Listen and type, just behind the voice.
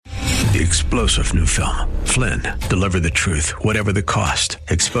The explosive new film, Flynn, deliver the truth, whatever the cost,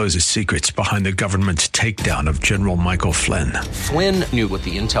 exposes secrets behind the government's takedown of General Michael Flynn. Flynn knew what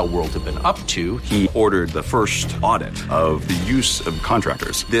the intel world had been up to. He ordered the first audit of the use of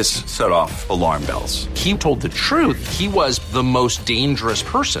contractors. This set off alarm bells. He told the truth. He was the most dangerous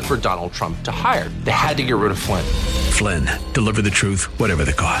person for Donald Trump to hire. They had to get rid of Flynn. Flynn, deliver the truth, whatever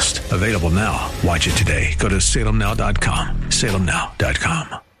the cost. Available now. Watch it today. Go to salemnow.com.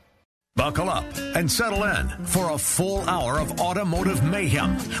 salemnow.com. Buckle up and settle in for a full hour of automotive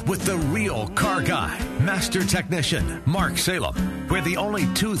mayhem with the real car guy, master technician, Mark Salem, where the only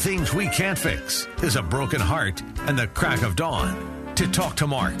two things we can't fix is a broken heart and the crack of dawn. To talk to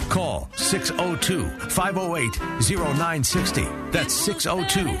Mark, call 602-508-0960. That's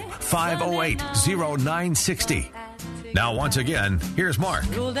 602-508-0960. Now, once again, here's Mark.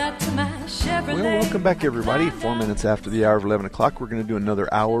 Well, welcome back, everybody. 4 minutes after the hour of 11 o'clock, we're going to do another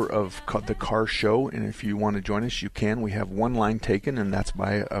hour of the car show. And if you want to join us, you can. We have one line taken, and that's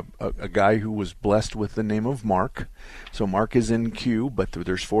by a guy who was blessed with the name of Mark. So Mark is in queue, but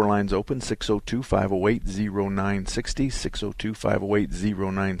there's four lines open, 602-508-0960,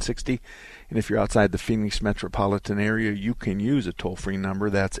 602-508-0960. And if you're outside the Phoenix metropolitan area, you can use a toll-free number.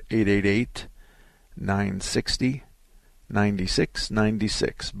 That's 888-960.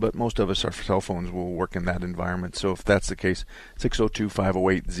 9696, but most of us, our cell phones will work in that environment. So if that's the case,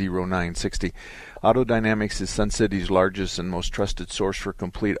 602-508-0960. Auto Dynamics is Sun City's largest and most trusted source for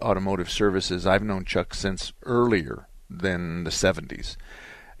complete automotive services. I've known Chuck since earlier than the 70s.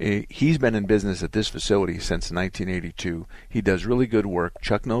 He's been in business at this facility since 1982. He does really good work.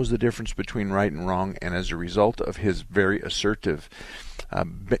 Chuck knows the difference between right and wrong, and as a result of his very assertive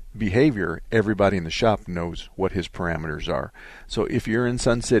behavior, everybody in the shop knows what his parameters are. So if you're in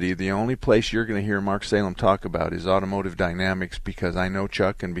Sun City, the only place you're going to hear Mark Salem talk about is Automotive Dynamics, because I know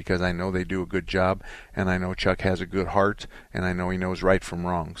Chuck and because I know they do a good job, and I know Chuck has a good heart, and I know he knows right from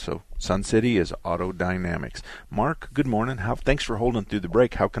wrong. So Sun City is Auto Dynamics. Mark, good morning. Thanks for holding through the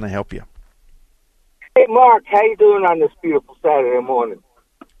break. How can I help you? Hey, Mark, how you doing on this beautiful Saturday morning?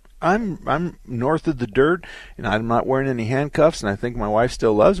 I'm north of the dirt, and I'm not wearing any handcuffs, and I think my wife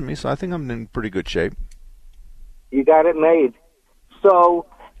still loves me, so I think I'm in pretty good shape. You got it made. So,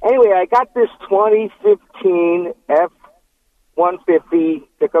 anyway, I got this 2015 F-150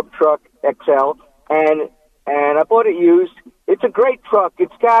 pickup truck XL, and I bought it used. It's a great truck.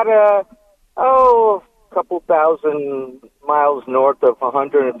 It's got a couple thousand miles north of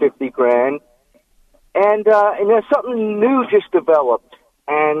 150 grand, and there's something new just developed.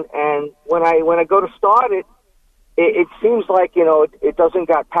 And when I go to start it, it seems like, it doesn't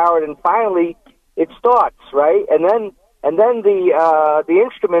got powered, and finally it starts, right? And then the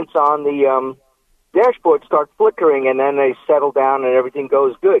instruments on the dashboard start flickering, and then they settle down and everything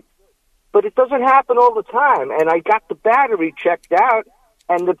goes good. But it doesn't happen all the time. And I got the battery checked out,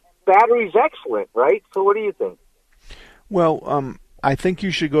 and the battery's excellent, right? So what do you think? Well, I think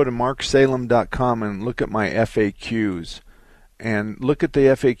you should go to marksalem.com and look at my FAQs. And look at the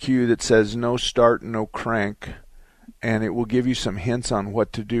FAQ that says no start, no crank, and it will give you some hints on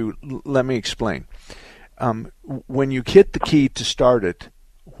what to do. Let me explain. When you hit the key to start it,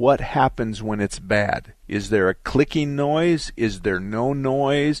 what happens when it's bad? Is there a clicking noise? Is there no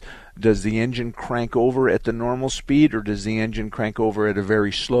noise? Does the engine crank over at the normal speed, or does the engine crank over at a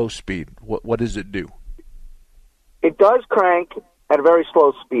very slow speed? What does it do? It does crank at a very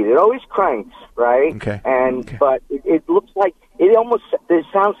slow speed. It always cranks, right? Okay. But it looks like it almost. It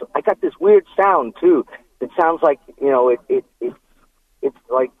sounds. I got this weird sound too. It sounds like it's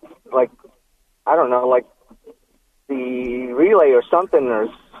like I don't know, like the relay or something, or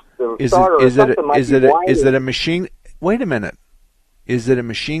the starter or something. Is it a machine? Wait a minute. Is it a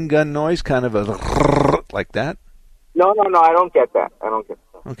machine gun noise, kind of a like that? No. I don't get that.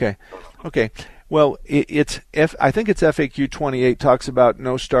 Okay. Well, I think it's FAQ 28 talks about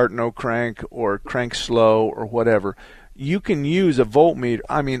no start, no crank, or crank slow, or whatever. You can use a voltmeter.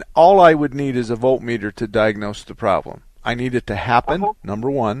 I mean, all I would need is a voltmeter to diagnose the problem. I need it to happen, number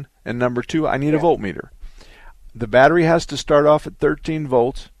one, and number two, I need a voltmeter. The battery has to start off at 13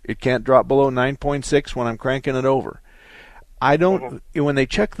 volts. It can't drop below 9.6 when I'm cranking it over. I don't. When they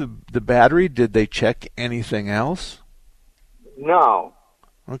check the battery, did they check anything else? No.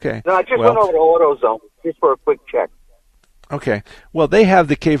 Okay. No, I just went over to AutoZone just for a quick check. Okay. Well, they have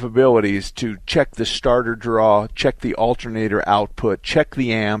the capabilities to check the starter draw, check the alternator output, check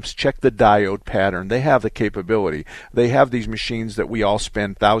the amps, check the diode pattern. They have the capability. They have these machines that we all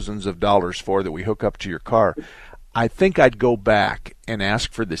spend thousands of dollars for that we hook up to your car. I think I'd go back and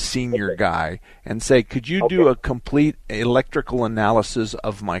ask for the senior guy and say, could you do a complete electrical analysis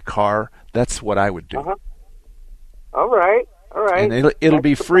of my car? That's what I would do. All right. And it'll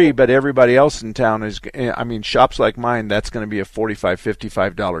be free, but everybody else in town is, I mean, shops like mine, that's going to be a $45,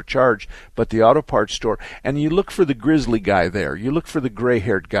 $55 charge. But the auto parts store, and you look for the grizzly guy there. You look for the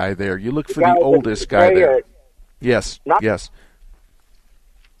gray-haired guy there. You look for the oldest guy there. Yes.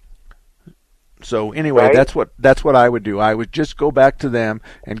 So anyway, that's what I would do. I would just go back to them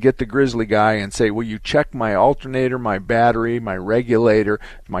and get the grizzly guy and say, will you check my alternator, my battery, my regulator,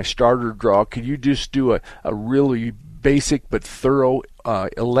 my starter draw? Could you just do a really basic but thorough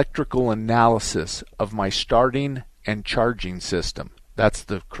electrical analysis of my starting and charging system? That's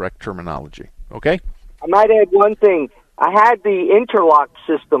the correct terminology. Okay? I might add one thing. I had the interlock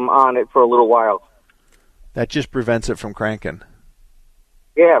system on it for a little while. That just prevents it from cranking.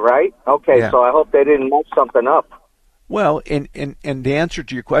 Yeah, right? Okay, Yeah. So I hope they didn't mess something up. Well, and the answer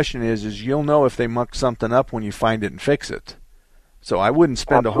to your question is you'll know if they mucked something up when you find it and fix it. So I wouldn't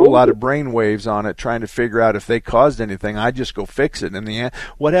spend a whole lot of brain waves on it trying to figure out if they caused anything. I just go fix it. And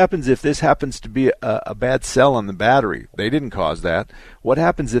what happens if this happens to be a bad cell on the battery? They didn't cause that. What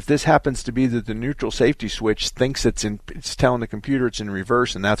happens if this happens to be that the neutral safety switch thinks it's telling the computer it's in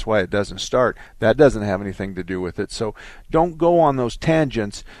reverse and that's why it doesn't start? That doesn't have anything to do with it. So don't go on those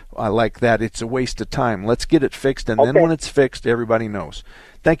tangents like that. It's a waste of time. Let's get it fixed, and then when it's fixed, everybody knows.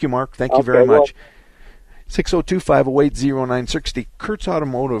 Thank you, Mark. Thank you very much. 602-508-0960. Kurt's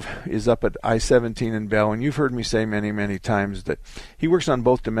Automotive is up at I-17 in Bell, and you've heard me say many, many times that he works on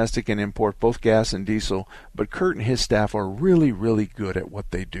both domestic and import, both gas and diesel, but Kurt and his staff are really, really good at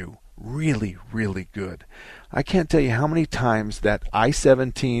what they do. Really, really good. I can't tell you how many times that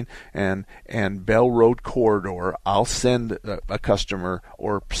I-17 and Bell Road corridor, I'll send a customer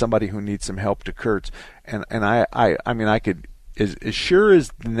or somebody who needs some help to Kurt's, and I mean, I could... As sure as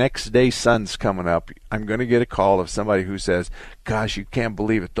the next day sun's coming up, I'm going to get a call of somebody who says, gosh, you can't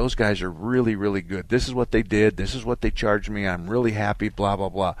believe it. Those guys are really, really good. This is what they did. This is what they charged me. I'm really happy, blah, blah,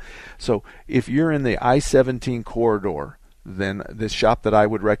 blah. So if you're in the I-17 corridor, then the shop that I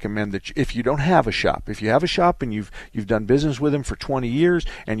would recommend, that if you don't have a shop, if you have a shop and you've done business with them for 20 years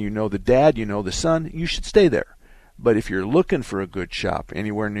and you know the dad, you know the son, you should stay there. But if you're looking for a good shop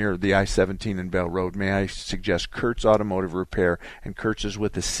anywhere near the I-17 and Bell Road, may I suggest Kurt's Automotive Repair, and Kurt's is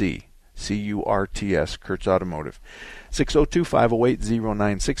with a C. C-U-R-T-S, Kurt's Automotive.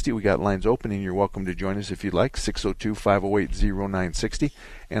 602-508-0960. We got lines open, and you're welcome to join us if you'd like. 602-508-0960.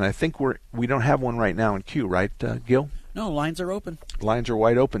 And I think we don't have one right now in queue, right, Gil? No, lines are open. Lines are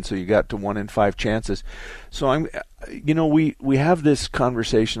wide open, so you got to 1 in 5 chances. So we have this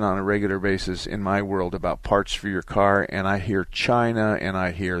conversation on a regular basis in my world about parts for your car, and I hear China, and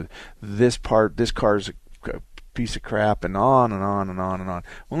I hear this car's a piece of crap, and on and on and on and on.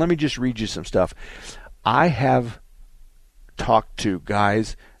 Well, let me just read you some stuff. I have talked to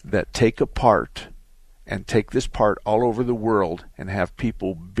guys that take a part and take this part all over the world and have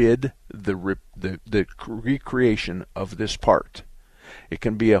people bid the recreation of this part. It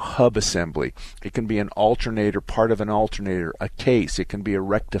can be a hub assembly. It can be an alternator, part of an alternator, a case. It can be a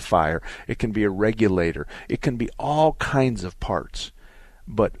rectifier. It can be a regulator. It can be all kinds of parts.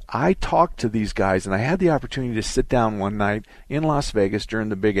 But I talked to these guys, and I had the opportunity to sit down one night in Las Vegas during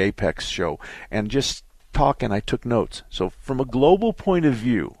the big Apex show and just talk, and I took notes. So from a global point of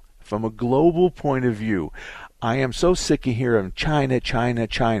view, I am so sick of hearing China, China,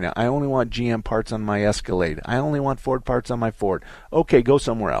 China. I only want GM parts on my Escalade. I only want Ford parts on my Ford. Okay, go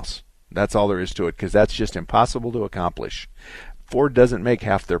somewhere else. That's all there is to it, because that's just impossible to accomplish. Ford doesn't make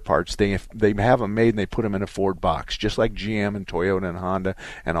half their parts. They have them made and they put them in a Ford box, just like GM and Toyota and Honda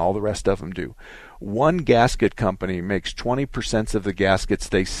and all the rest of them do. One gasket company makes 20% of the gaskets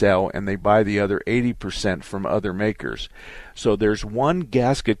they sell, and they buy the other 80% from other makers. So there's one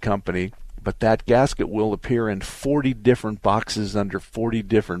gasket company, but that gasket will appear in 40 different boxes under 40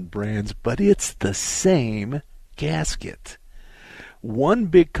 different brands, but it's the same gasket. One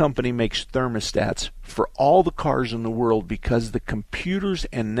big company makes thermostats for all the cars in the world because the computers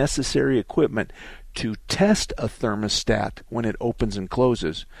and necessary equipment to test a thermostat when it opens and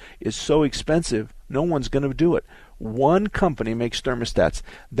closes is so expensive, no one's going to do it. One company makes thermostats.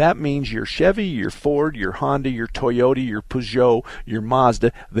 That means your Chevy, your Ford, your Honda, your Toyota, your Peugeot, your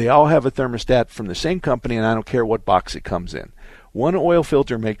Mazda, they all have a thermostat from the same company, and I don't care what box it comes in. One oil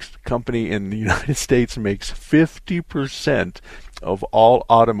filter company in the United States makes 50% of all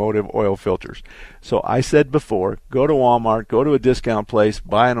automotive oil filters. So I said before, go to Walmart, go to a discount place,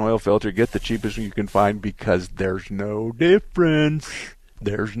 buy an oil filter, get the cheapest you can find, because there's no difference.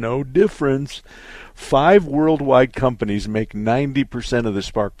 There's no difference. 5 worldwide companies make 90% of the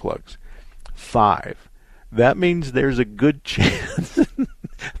spark plugs. 5. That means there's a good chance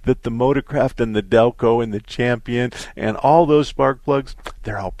that the Motorcraft and the Delco and the Champion and all those spark plugs,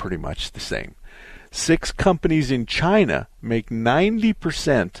 they're all pretty much the same. 6 companies in China make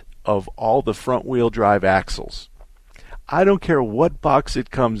 90% of all the front-wheel drive axles. I don't care what box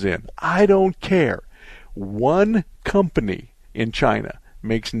it comes in. I don't care. 1 company in China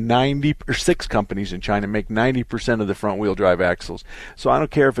makes 6 companies in China make 90% of the front-wheel drive axles. So I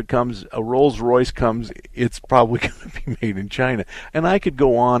don't care if it comes, a Rolls-Royce comes, it's probably going to be made in China. And I could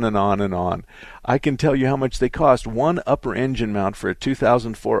go on and on and on. I can tell you how much they cost. One upper engine mount for a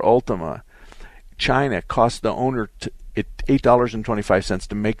 2004 Ultima, China cost the owner $8.25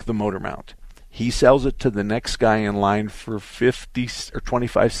 to make the motor mount. He sells it to the next guy in line for 50 or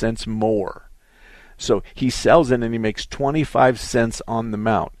 25 cents more. So he sells it and he makes 25 cents on the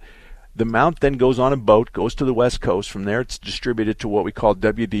mount. The mount then goes on a boat, goes to the West Coast. From there it's distributed to what we call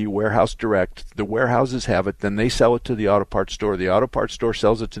WD, Warehouse Direct. The warehouses have it, then they sell it to the auto parts store. The auto parts store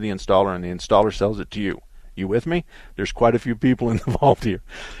sells it to the installer, and the installer sells it to you. You with me? There's quite a few people involved here.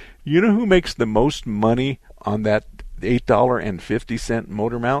 You know who makes the most money on that $8.50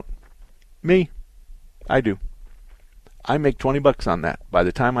 motor mount? Me. I do. I make $20 on that. By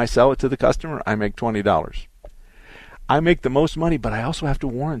the time I sell it to the customer, I make $20. I make the most money, but I also have to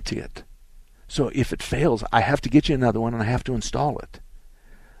warranty it. So if it fails, I have to get you another one and I have to install it.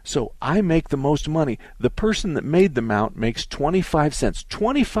 So I make the most money. The person that made the mount makes 25 cents.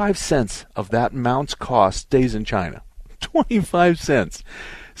 25 cents of that mount's cost stays in China. 25 cents.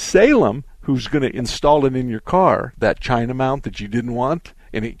 Salem, who's going to install it in your car, that China mount that you didn't want,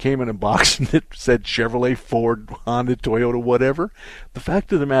 and it came in a box and it said Chevrolet, Ford, Honda, Toyota, whatever. The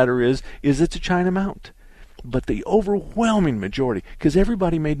fact of the matter is it's a China mount. But the overwhelming majority, because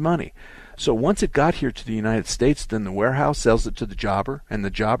everybody made money. So once it got here to the United States, then the warehouse sells it to the jobber, and the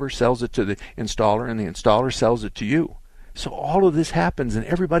jobber sells it to the installer, and the installer sells it to you. So all of this happens, and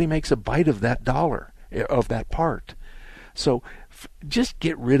everybody makes a bite of that dollar, of that part. So just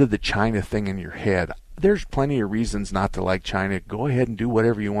get rid of the China thing in your head. There's plenty of reasons not to like China. Go ahead and do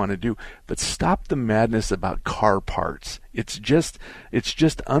whatever you want to do, but stop the madness about car parts. It's just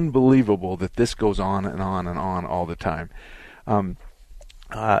unbelievable that this goes on and on and on all the time.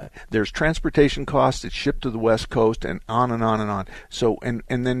 There's transportation costs. It's shipped to the West Coast and on and on and on. So and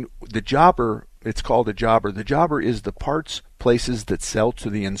then the jobber, it's called a jobber. The jobber is the parts places that sell to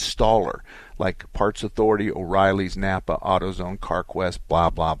the installer, like Parts Authority, O'Reilly's, Napa, AutoZone, CarQuest, blah,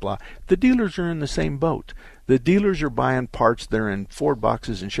 blah, blah. The dealers are in the same boat. The dealers are buying parts. They're in Ford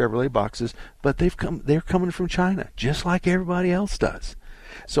boxes and Chevrolet boxes, but they're coming from China, just like everybody else does.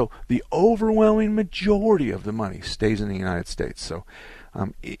 So the overwhelming majority of the money stays in the United States. So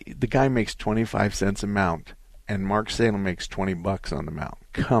the guy makes 25 cents a mount, and Mark Salem makes $20 on the mount.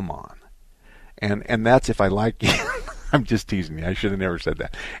 Come on. And that's if I like you. I'm just teasing you. I should have never said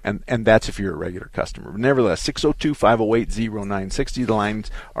that. And that's if you're a regular customer. But nevertheless, 602-508-0960. The lines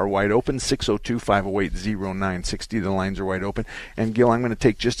are wide open. 602-508-0960. The lines are wide open. And Gil, I'm going to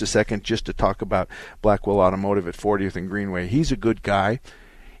take just a second just to talk about Blackwell Automotive at 40th and Greenway. He's a good guy.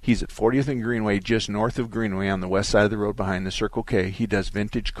 He's at 40th and Greenway, just north of Greenway on the west side of the road behind the Circle K. He does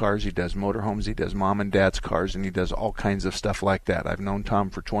vintage cars, he does motorhomes, he does mom and dad's cars, and he does all kinds of stuff like that. I've known Tom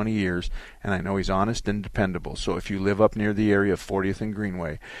for 20 years, and I know he's honest and dependable. So if you live up near the area of 40th and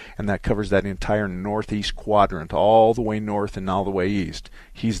Greenway, and that covers that entire northeast quadrant, all the way north and all the way east,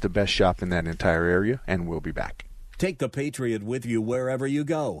 he's the best shop in that entire area, and we'll be back. Take the Patriot with you wherever you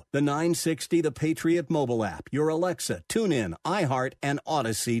go. The 960 The Patriot mobile app, your Alexa, TuneIn, iHeart, and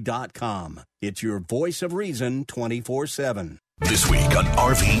Odyssey.com. It's your voice of reason 24/7. This week on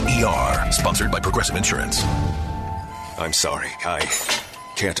RVER, sponsored by Progressive Insurance. I'm sorry, I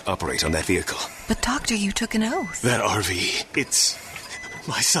can't operate on that vehicle. But doctor, you took an oath. That RV, it's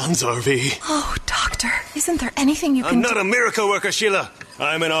my son's RV. Oh, doctor, isn't there anything you can I'm not a miracle worker, Sheila.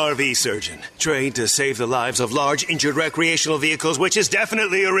 I'm an RV surgeon, trained to save the lives of large, injured recreational vehicles, which is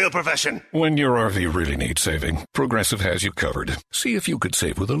definitely a real profession. When your RV really needs saving, Progressive has you covered. See if you could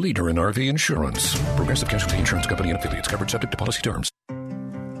save with a leader in RV insurance. Progressive Casualty Insurance Company and affiliates, covered subject to policy terms.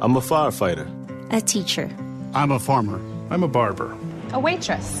 I'm a firefighter. A teacher. I'm a farmer. I'm a barber. A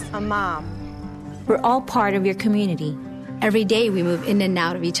waitress. A mom. We're all part of your community. Every day we move in and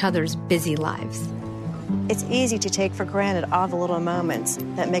out of each other's busy lives. It's easy to take for granted all the little moments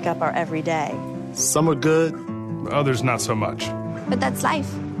that make up our everyday. Some are good, others not so much. But that's life.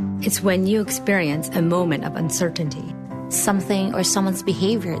 It's when you experience a moment of uncertainty, something or someone's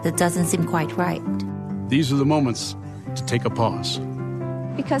behavior that doesn't seem quite right. These are the moments to take a pause.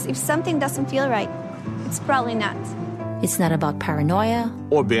 Because if something doesn't feel right, it's probably not. It's not about paranoia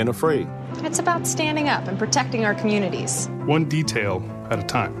or being afraid. It's about standing up and protecting our communities. One detail at a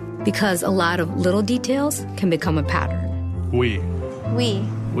time. Because a lot of little details can become a pattern. We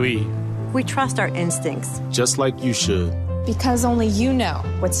trust our instincts. Just like you should. Because only you know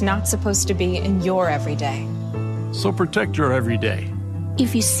what's not supposed to be in your everyday. So protect your everyday.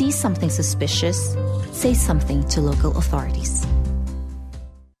 If you see something suspicious, say something to local authorities.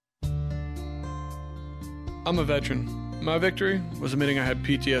 I'm a veteran. My victory was admitting I had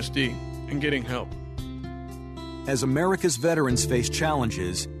PTSD and getting help. As America's veterans face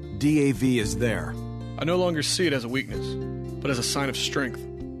challenges, DAV is there. I no longer see it as a weakness, but as a sign of strength.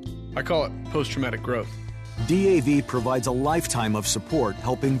 I call it post-traumatic growth. DAV provides a lifetime of support,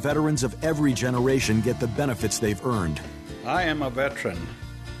 helping veterans of every generation get the benefits they've earned. I am a veteran.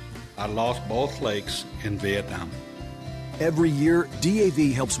 I lost both legs in Vietnam. Every year,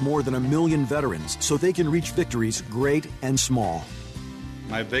 DAV helps more than 1 million veterans so they can reach victories great and small.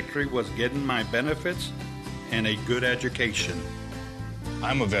 My victory was getting my benefits and a good education.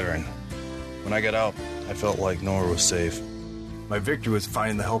 I'm a veteran. When I got out, I felt like nowhere was safe. My victory was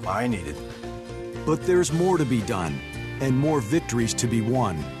finding the help I needed. But there's more to be done and more victories to be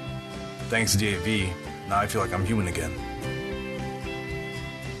won. Thanks to DAV, now I feel like I'm human again.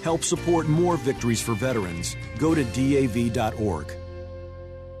 Help support more victories for veterans. Go to DAV.org.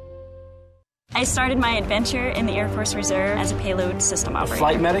 I started my adventure in the Air Force Reserve as a payload system operator.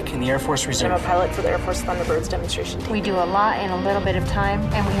 Flight medic in the Air Force Reserve. I'm a pilot for the Air Force Thunderbirds demonstration team. We do a lot in a little bit of time,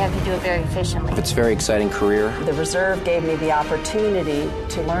 and we have to do it very efficiently. It's a very exciting career. The Reserve gave me the opportunity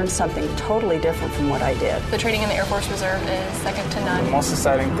to learn something totally different from what I did. The training in the Air Force Reserve is second to none. The most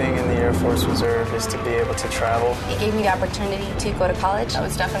exciting thing in the Air Force Reserve is to be able to travel. It gave me the opportunity to go to college. That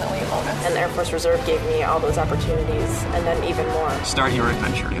was definitely a bonus. And the Air Force Reserve gave me all those opportunities, and then even more. Start your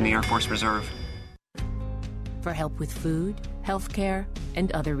adventure in the Air Force Reserve. For help with food, healthcare,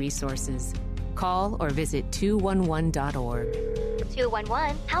 and other resources, call or visit 211.org.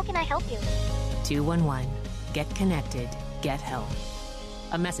 211, how can I help you? 211, get connected, get help.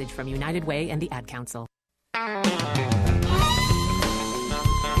 A message from United Way and the Ad Council.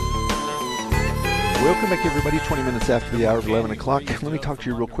 Welcome back, everybody. 20 minutes after the hour of 11 o'clock. Let me talk to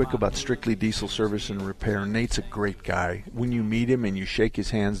you real quick about Strictly Diesel Service and Repair. Nate's a great guy. When you meet him and you shake his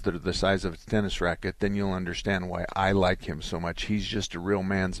hands that are the size of a tennis racket, then you'll understand why I like him so much. He's just a real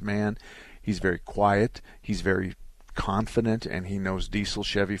man's man. He's very quiet. He's very confident, and he knows diesel,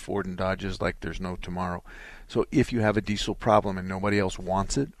 Chevy, Ford, and Dodges like there's no tomorrow. So if you have a diesel problem and nobody else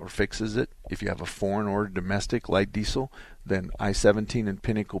wants it or fixes it, if you have a foreign or domestic light diesel, then I-17 and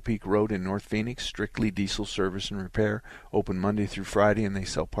Pinnacle Peak Road in North Phoenix, Strictly Diesel Service and Repair, open Monday through Friday, and they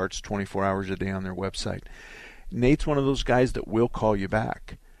sell parts 24 hours a day on their website. Nate's one of those guys that will call you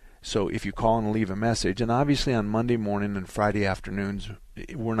back. So if you call and leave a message, and obviously on Monday morning and Friday afternoons,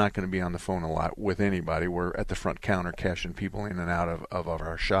 we're not going to be on the phone a lot with anybody. We're at the front counter cashing people in and out of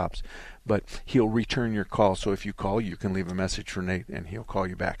our shops. But he'll return your call. So if you call, you can leave a message for Nate, and he'll call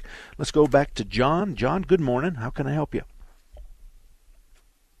you back. Let's go back to John. John, good morning. How can I help you?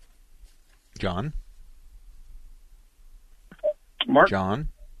 John? Mark? John?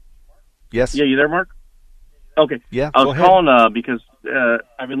 Yes? Yeah, you there, Mark? Okay. Yeah, I go was ahead. calling because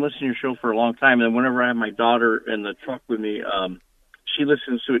I've been listening to your show for a long time, and whenever I have my daughter in the truck with me, she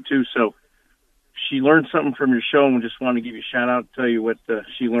listens to it too. So she learned something from your show, and we just wanted to give you a shout-out and tell you what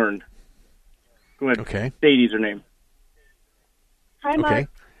she learned. Go ahead. Okay. Sadie's her name. Hi, Mark. Okay.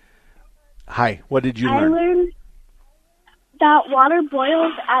 Hi. What did you learn? I learned that water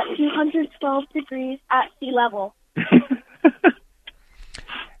boils at 212 degrees at sea level.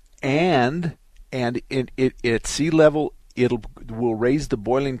 And at sea level, will raise the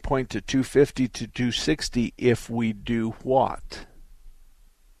boiling point to 250 to 260 if we do what?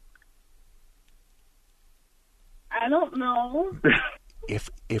 I don't know.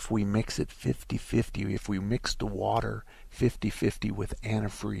 If we mix it 50-50, if we mix the water 50-50 with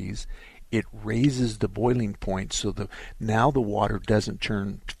antifreeze, it raises the boiling point so now the water doesn't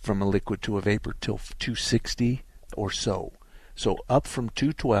turn from a liquid to a vapor till 260 or so. So up from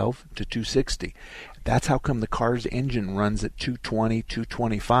 212 to 260. That's how come the car's engine runs at 220,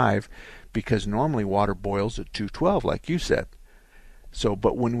 225, because normally water boils at 212, like you said. So,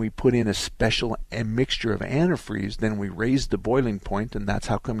 but when we put in a mixture of antifreeze, then we raise the boiling point, and that's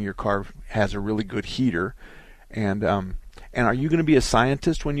how come your car has a really good heater. And are you going to be a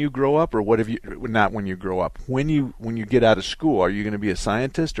scientist when you grow up, or what have you? Not when you grow up. When you get out of school, are you going to be a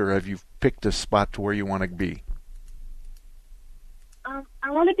scientist, or have you picked a spot to where you want to be? I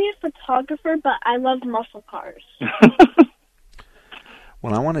want to be a photographer, but I love muscle cars.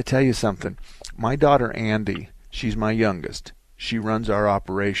 Well, I want to tell you something. My daughter, Andy, she's my youngest. She runs our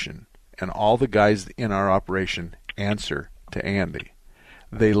operation, and all the guys in our operation answer to Andy.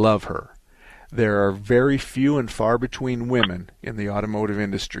 They love her. There are very few and far between women in the automotive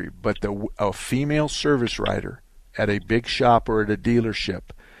industry, but a female service writer at a big shop or at a dealership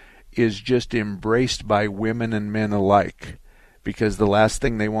is just embraced by women and men alike, because the last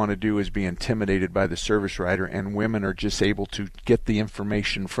thing they want to do is be intimidated by the service writer, and women are just able to get the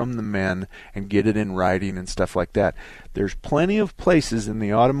information from the men and get it in writing and stuff like that. There's plenty of places in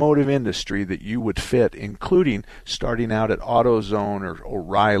the automotive industry that you would fit, including starting out at AutoZone or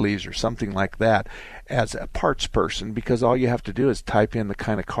O'Reilly's or something like that as a parts person, because all you have to do is type in the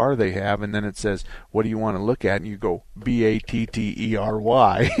kind of car they have, and then it says, what do you want to look at? And you go BATTERY,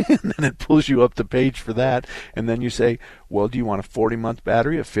 and then it pulls you up the page for that, and then you say, well, do you want a 40-month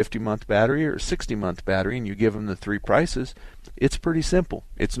battery, a 50-month battery, or a 60-month battery? And you give them the three prices. It's pretty simple.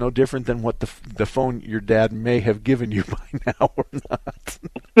 It's no different than what the phone your dad may have given you by now or not.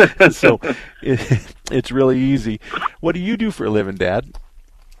 So it's really easy. What do you do for a living, Dad?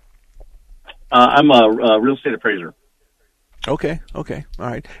 I'm a real estate appraiser. Okay, all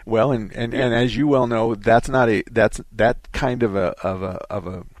right. Well, and as you well know, that's that kind of a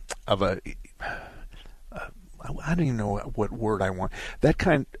I don't even know what word I want. That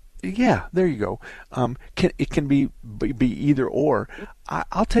kind. Yeah, there you go. It can be either or.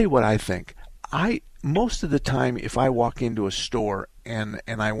 I'll tell you what I think. Most of the time, if I walk into a store and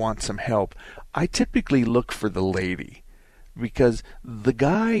I want some help, I typically look for the lady, because the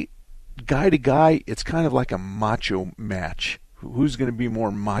guy to guy, it's kind of like a macho match. Who's going to be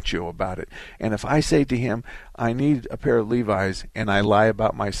more macho about it? And if I say to him, I need a pair of Levi's, and I lie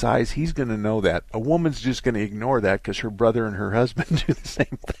about my size, he's going to know that. A woman's just going to ignore that because her brother and her husband do the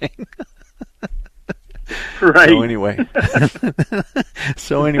same thing. Right.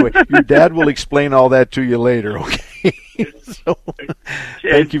 So anyway, your dad will explain all that to you later, okay? So,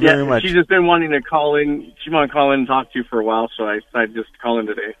 thank you very much. She's just been wanting to call in. She wanted to call in and talk to you for a while, so I decided just to call in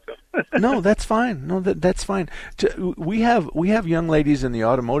today. So. No, that's fine. No, that's fine. We have young ladies in the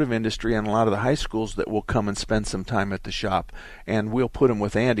automotive industry and a lot of the high schools that will come and spend some time at the shop, and we'll put them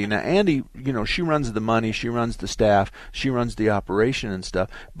with Andy. Now, Andy, she runs the money, she runs the staff, she runs the operation and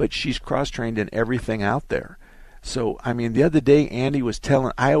stuff, but she's cross-trained in everything out there. So, I mean, the other day,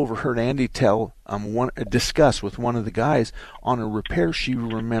 I overheard Andy discuss with one of the guys on a repair she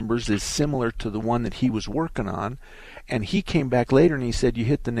remembers is similar to the one that he was working on. And he came back later and he said, you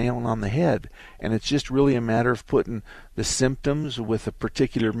hit the nail on the head. And it's just really a matter of putting the symptoms with a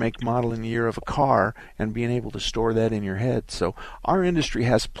particular make, model, and year of a car and being able to store that in your head. So our industry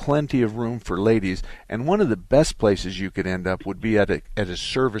has plenty of room for ladies. And one of the best places you could end up would be at a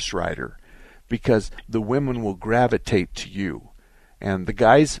service writer, because the women will gravitate to you. And the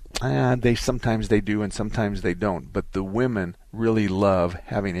guys, sometimes they do and sometimes they don't. But the women really love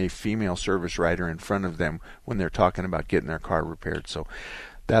having a female service writer in front of them when they're talking about getting their car repaired. So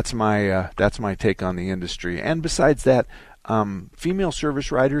that's my take on the industry. And besides that, female service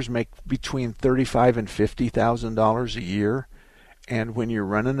writers make between $35,000 and $50,000 a year. And when you're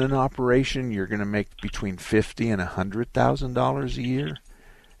running an operation, you're going to make between $50,000 and $100,000 a year.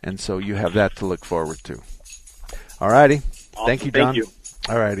 And so you have that to look forward to. All righty. Awesome. Thank you, John. Thank you.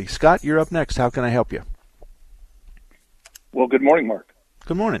 All righty. Scott, you're up next. How can I help you? Well, good morning, Mark.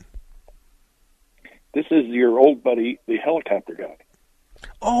 Good morning. This is your old buddy, the helicopter guy.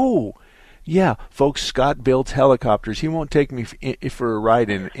 Oh, yeah. Folks, Scott builds helicopters. He won't take me for a ride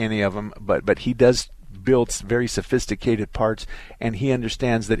in any of them, but he does build very sophisticated parts, and he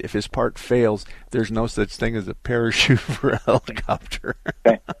understands that if his part fails, there's no such thing as a parachute for a helicopter.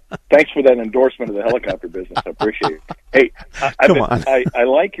 Thanks for that endorsement of the helicopter business. I appreciate it. Hey, I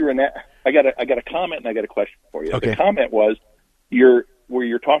like your I got a comment and I got a question for you. Okay. The comment was you're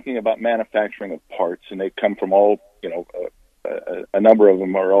talking about manufacturing of parts, and they come from all a number of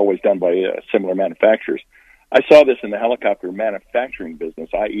them are always done by similar manufacturers. I saw this in the helicopter manufacturing business,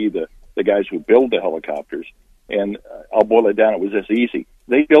 i.e. the guys who build the helicopters, and I'll boil it down. It was this easy.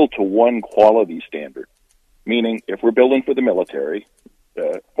 They build to one quality standard, meaning if we're building for the military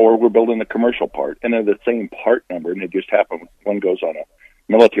or we're building a commercial part, and they're the same part number, and it just happens one goes on a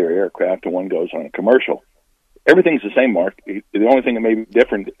military aircraft and one goes on a commercial. Everything's the same, Mark. The only thing that may be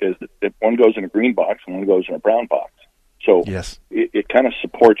different is that one goes in a green box and one goes in a brown box. So yes, it kind of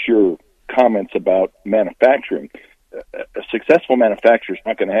supports your comments about manufacturing. A successful manufacturer is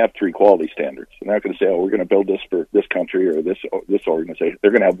not going to have three quality standards. They're not going to say, we're going to build this for this country or this organization.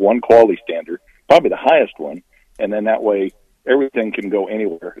 They're going to have one quality standard, probably the highest one, and then that way everything can go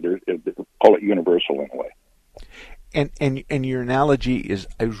anywhere. They call it universal in a way. And your analogy is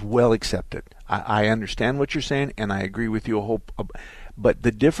well accepted. I understand what you're saying, and I agree with you but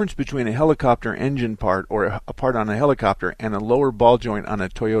the difference between a helicopter engine part or a part on a helicopter and a lower ball joint on a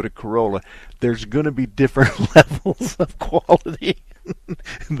Toyota Corolla, there's going to be different levels of quality.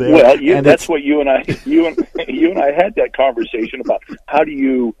 Well, that's what you and I had that conversation about. How do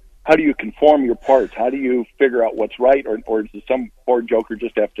you conform your parts? How do you figure out what's right, or does some poor joker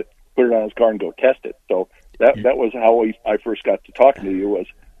just have to put it on his car and go test it? So that was how I first got to talking to you, was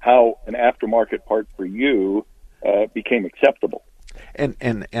how an aftermarket part for you became acceptable.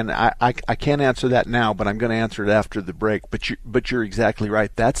 And I can't answer that now, but I'm going to answer it after the break. But you're exactly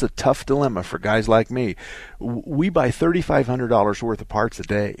right. That's a tough dilemma for guys like me. We buy $3,500 worth of parts a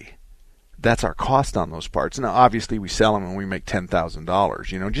day. That's our cost on those parts. Now, obviously, we sell them and we make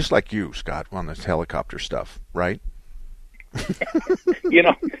 $10,000. Just like you, Scott, on this helicopter stuff, right?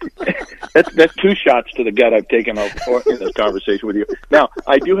 That's two shots to the gut I've taken in this conversation with you. Now,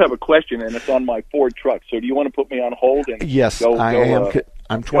 I do have a question, and it's on my Ford truck. So do you want to put me on hold? Yes, I am.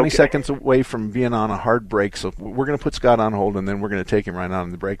 I'm 20 seconds away from being on a hard break, so we're going to put Scott on hold, and then we're going to take him right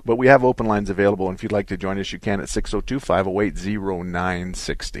on the break. But we have open lines available, and if you'd like to join us, you can at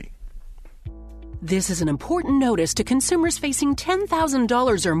 602-508-0960. This is an important notice to consumers facing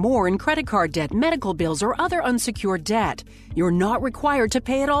 $10,000 or more in credit card debt, medical bills, or other unsecured debt. You're not required to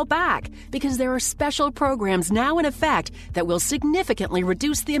pay it all back because there are special programs now in effect that will significantly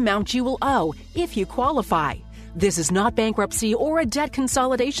reduce the amount you will owe if you qualify. This is not bankruptcy or a debt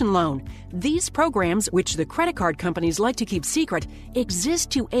consolidation loan. These programs, which the credit card companies like to keep secret,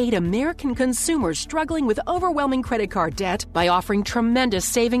 exist to aid American consumers struggling with overwhelming credit card debt by offering tremendous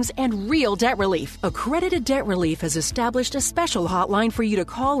savings and real debt relief. Accredited Debt Relief has established a special hotline for you to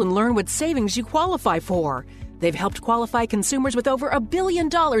call and learn what savings you qualify for. They've helped qualify consumers with over $1 billion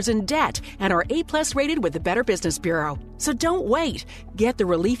in debt and are A+ rated with the Better Business Bureau. So don't wait. Get the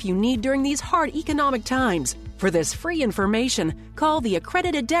relief you need during these hard economic times. For this free information, call the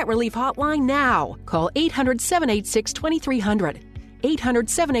Accredited Debt Relief Hotline now. Call 800-786-2300.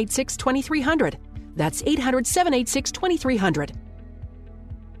 800-786-2300. That's 800-786-2300.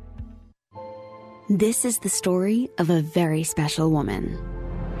 This is the story of a very special woman.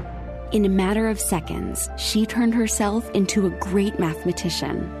 In a matter of seconds, she turned herself into a great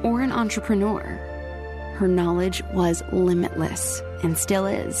mathematician or an entrepreneur. Her knowledge was limitless and still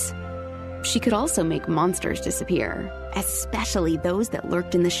is. She could also make monsters disappear, especially those that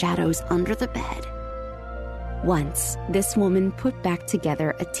lurked in the shadows under the bed. Once, this woman put back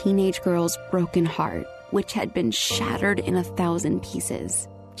together a teenage girl's broken heart, which had been shattered in 1,000 pieces,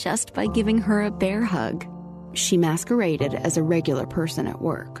 just by giving her a bear hug. She masqueraded as a regular person at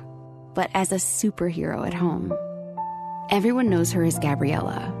work, but as a superhero at home. Everyone knows her as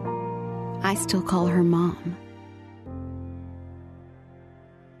Gabriella. I still call her Mom.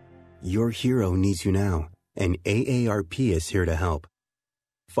 Your hero needs you now, and AARP is here to help.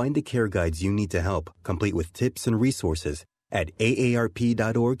 Find the care guides you need to help, complete with tips and resources at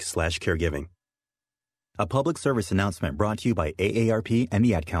aarp.org/caregiving. A public service announcement brought to you by AARP and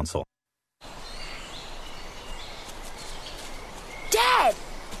the Ad Council. Dad!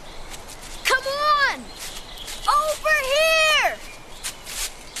 Come on! Over here!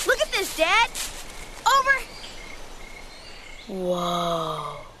 Look at this, Dad! Over...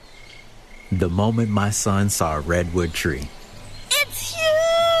 Whoa. The moment my son saw a redwood tree. It's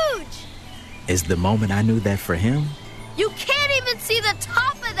huge! Is the moment I knew that for him, you can't even see the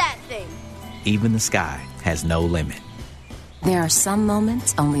top of that thing! even the sky has no limit. There are some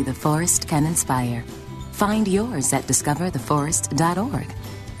moments only the forest can inspire. Find yours at discovertheforest.org.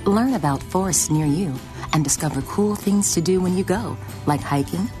 Learn about forests near you and discover cool things to do when you go, like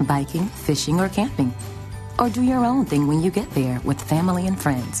hiking, biking, fishing, or camping. Or do your own thing when you get there with family and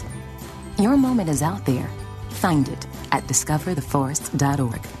friends. Your moment is out there. Find it at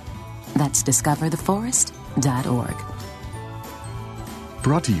discovertheforest.org. That's discovertheforest.org.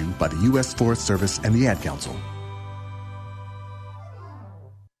 Brought to you by the U.S. Forest Service and the Ad Council.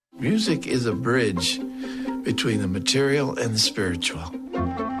 Music is a bridge between the material and the spiritual.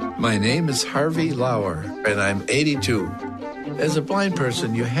 My name is Harvey Lauer, and I'm 82. As a blind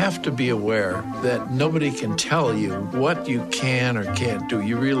person, you have to be aware that nobody can tell you what you can or can't do.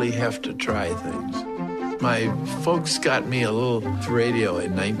 You really have to try things. My folks got me a little radio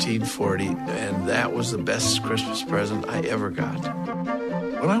in 1940, and that was the best Christmas present I ever got.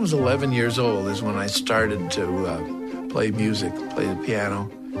 When I was 11 years old is when I started to play music, play the piano,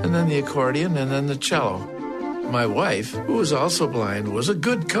 and then the accordion, and then the cello. My wife, who was also blind, was a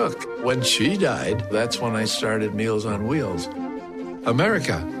good cook. When she died, that's when I started Meals on Wheels.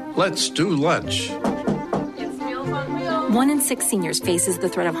 America, let's do lunch. It's Meals 1 in 6 seniors faces the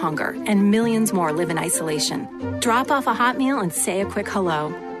threat of hunger, and millions more live in isolation. Drop off a hot meal and say a quick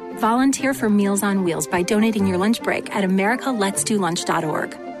hello. Volunteer for Meals on Wheels by donating your lunch break at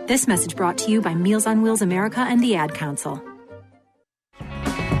americaletsdolunch.org. This message brought to you by Meals on Wheels America and the Ad Council.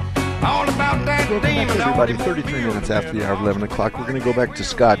 Welcome back, everybody. 33 minutes after the hour of 11 o'clock. We're going to go back to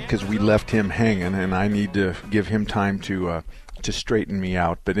Scott because we left him hanging, and I need to give him time to straighten me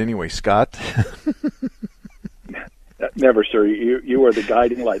out. But anyway, Scott. Never, sir. You are the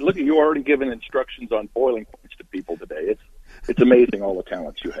guiding light. Look, you already given instructions on boiling points to people today. It's amazing all the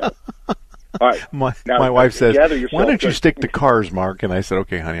talents you have. All right. My wife says, why don't you stick to cars, Mark? And I said,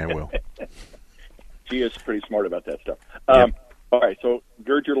 okay, honey, I will. She is pretty smart about that stuff. Yep. All right, so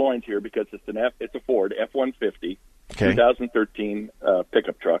gird your loins here because it's a Ford F-150, 2013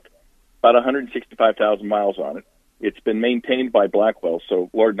 pickup truck, about 165,000 miles on it. It's been maintained by Blackwell, so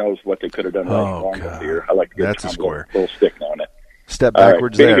Lord knows what they could have done wrong with here. I like to get a square. Little stick on it. Step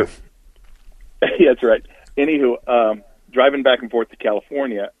backwards there. Yeah, that's right. Anywho, driving back and forth to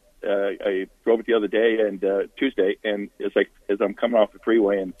California, I drove it the other day and Tuesday, and as I'm coming off the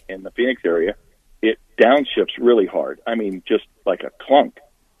freeway in the Phoenix area, it downshifts really hard. I mean, just like a clunk.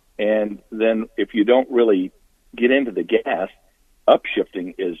 And then if you don't really get into the gas,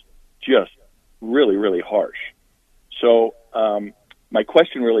 upshifting is just really, really harsh. So my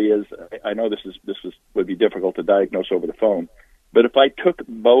question really is, I know this would be difficult to diagnose over the phone, but if I took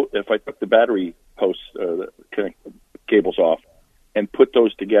the battery posts, cables off, and put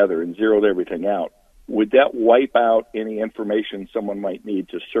those together and zeroed everything out, would that wipe out any information someone might need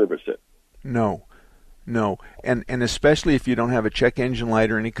to service it? No, and especially if you don't have a check engine light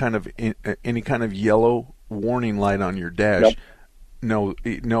or any kind of yellow warning light on your dash. Nope.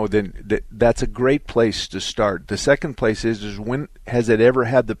 No. Then that's a great place to start. The second place is when has it ever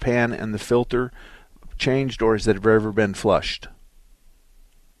had the pan and the filter changed, or has it ever been flushed?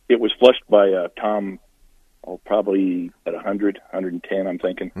 It was flushed by Tom. Probably at 100, 110. I'm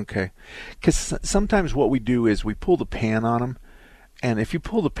thinking. Okay, because sometimes what we do is we pull the pan on them. And if you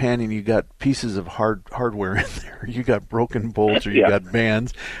pull the pan and you got pieces of hardware in there, you got broken bolts or you got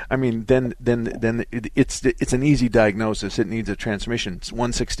bands, I mean, then it's an easy diagnosis. It needs a transmission. It's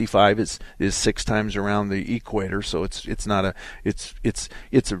 165 is 6 times around the equator, so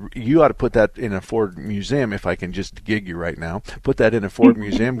you ought to put that in a Ford museum. If I can just gig you right now, put that in a Ford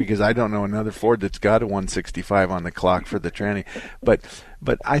museum because I don't know another Ford that's got a 165 on the clock for the tranny. But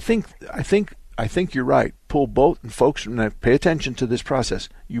I think you're right. Pull both, and folks, pay attention to this process.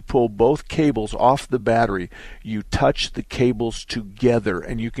 You pull both cables off the battery. You touch the cables together,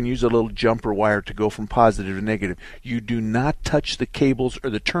 and you can use a little jumper wire to go from positive to negative. You do not touch the cables or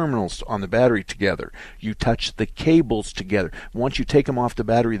the terminals on the battery together. You touch the cables together. Once you take them off the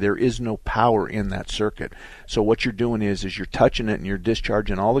battery, there is no power in that circuit. So what you're doing is you're touching it and you're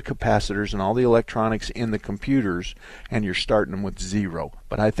discharging all the capacitors and all the electronics in the computers, and you're starting them with 0.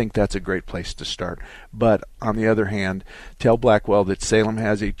 But I think that's a great place to start. But on the other hand, tell Blackwell that Salem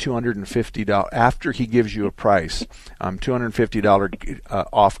has a $250, after he gives you a price, $250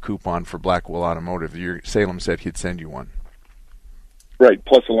 off coupon for Blackwell Automotive. Salem said he'd send you one. Right,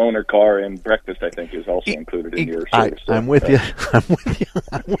 plus a loaner car and breakfast, I think, is also included in your service. I'm with you. I'm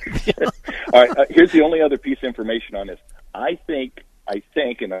with you. All right, here's the only other piece of information on this. I think,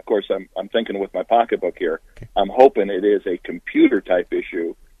 and of course I'm thinking with my pocketbook here, I'm hoping it is a computer-type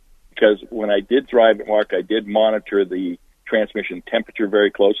issue, because when I did drive it, Mark, I did monitor the transmission temperature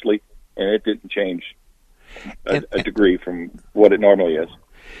very closely, and it didn't change a degree from what it normally is.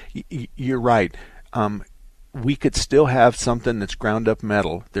 You're right. We could still have something that's ground up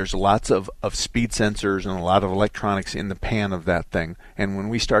metal. There's lots of speed sensors and a lot of electronics in the pan of that thing. And when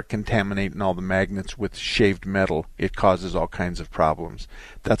we start contaminating all the magnets with shaved metal, it causes all kinds of problems.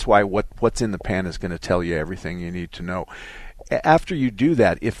 That's why what's in the pan is going to tell you everything you need to know. After you do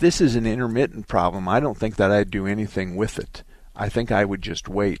that, if this is an intermittent problem, I don't think that I'd do anything with it. I think I would just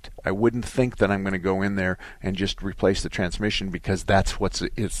wait. I wouldn't think that I'm going to go in there and just replace the transmission because that's what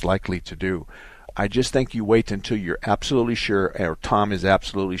it's likely to do. I just think you wait until you're absolutely sure, or Tom is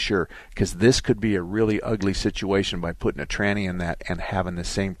absolutely sure, because this could be a really ugly situation by putting a tranny in that and having the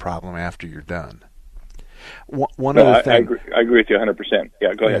same problem after you're done. Other thing. I agree with you 100%.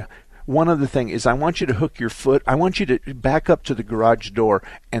 Yeah, go ahead. One other thing is I want you to hook your foot. I want you to back up to the garage door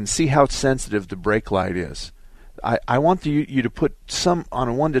and see how sensitive the brake light is. I want you to put some on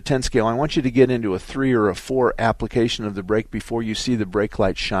a 1 to 10 scale. I want you to get into a 3 or a 4 application of the brake before you see the brake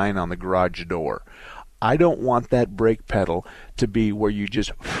light shine on the garage door. I don't want that brake pedal to be where you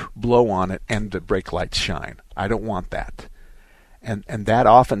just blow on it and the brake lights shine. I don't want that. And that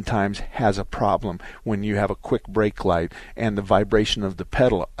oftentimes has a problem when you have a quick brake light and the vibration of the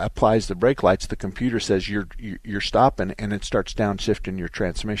pedal applies the brake lights. The computer says you're stopping, and it starts downshifting your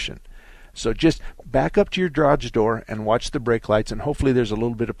transmission. So just back up to your garage door and watch the brake lights, and hopefully there's a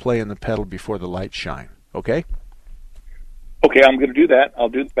little bit of play in the pedal before the lights shine. Okay? Okay, I'm going to do that. I'll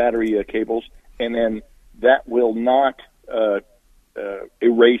do the battery cables, and then that will not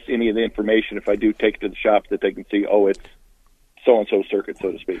erase any of the information if I do take it to the shop, that they can see, it's so-and-so circuit,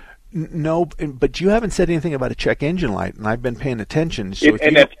 so to speak. No, but you haven't said anything about a check engine light, and I've been paying attention. So it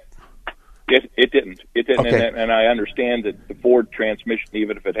didn't. Okay. And I understand that the Ford transmission,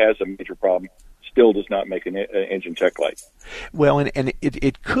 even if it has a major problem, still does not make an engine check light. Well, and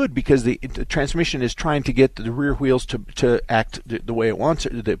it could, because the transmission is trying to get the rear wheels to act the way it wants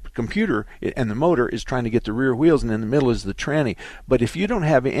it. The computer and the motor is trying to get the rear wheels, and in the middle is the tranny. But if you don't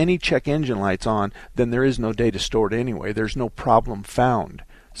have any check engine lights on, then there is no data stored anyway. There's no problem found.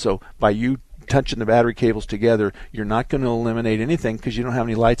 So by you touching the battery cables together, you're not going to eliminate anything because you don't have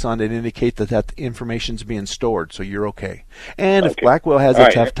any lights on that indicate that information's being stored, so you're okay. And if Blackwell has a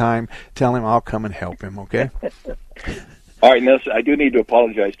tough time, tell him I'll come and help him, okay? All right, Nelson, I do need to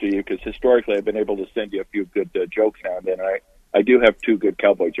apologize to you because historically I've been able to send you a few good jokes now and then. I do have 2 good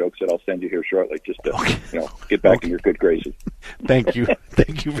cowboy jokes that I'll send you here shortly, just to get back in your good graces. Thank you.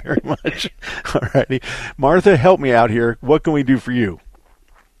 Thank you very much. All righty. Martha, help me out here. What can we do for you?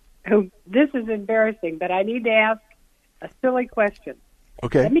 Oh, this is embarrassing, but I need to ask a silly question.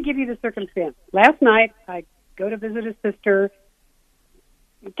 Okay. Let me give you the circumstance. Last night, I go to visit a sister,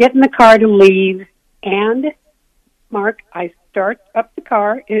 get in the car to leave, and, Mark, I start up the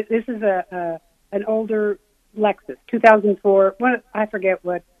car. This is an older Lexus, 2004. I forget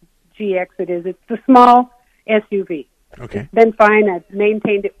what GX it is. It's the small SUV. Okay. It's been fine. I've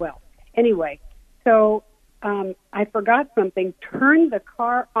maintained it well. Anyway, so I forgot something, turned the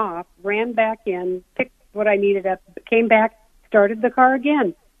car off, ran back in, picked what I needed up, came back, started the car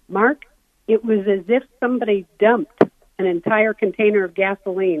again. Mark, it was as if somebody dumped an entire container of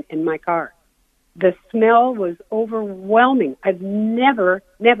gasoline in my car. The smell was overwhelming. I've never,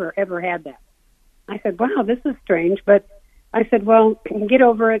 ever had that. I said, wow, this is strange. But I said, well, get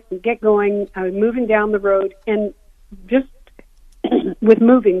over it and get going. I was moving down the road, and just with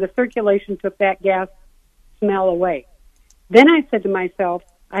moving, the circulation took that gas smell away. Then I said to myself,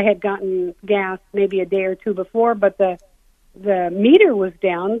 I had gotten gas maybe a day or two before, but the meter was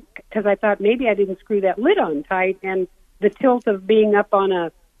down because I thought maybe I didn't screw that lid on tight, and the tilt of being up on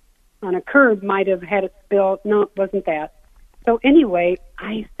a curb might have had it spill. No, it wasn't that. So anyway,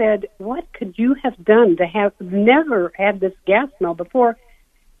 I said, what could you have done to have never had this gas smell before?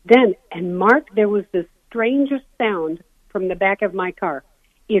 Then, and Mark, there was this strangest sound from the back of my car.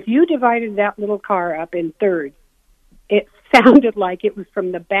 If you divided that little car up in thirds, it sounded like it was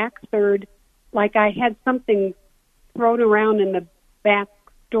from the back third, like I had something thrown around in the back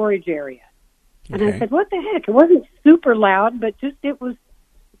storage area. And I said, what the heck? It wasn't super loud, but just it was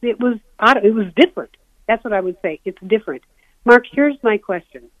odd. It was different. That's what I would say. It's different. Mark, here's my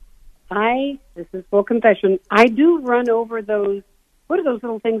question. This is full confession, I do run over those, what are those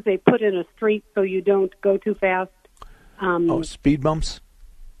little things they put in a street so you don't go too fast? Speed bumps?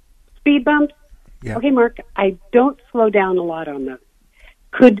 Speed bumps? Yeah. Okay, Mark, I don't slow down a lot on those.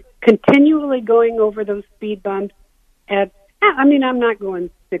 Could continually going over those speed bumps I'm not going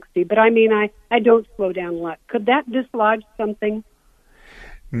 60, but I don't slow down a lot. Could that dislodge something?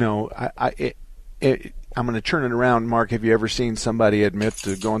 No, I'm going to turn it around. Mark, have you ever seen somebody admit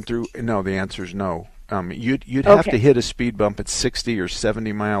to going through? No, the answer is no. You'd have to hit a speed bump at 60 or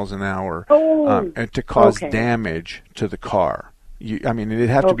 70 miles an hour to cause damage to the car. It'd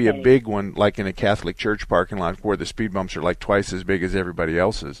have to be a big one, like in a Catholic church parking lot where the speed bumps are like twice as big as everybody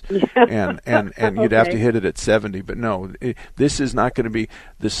else's, and you'd have to hit it at 70. But no, this is not going to be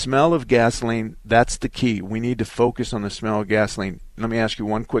the smell of gasoline. That's the key. We need to focus on the smell of gasoline. Let me ask you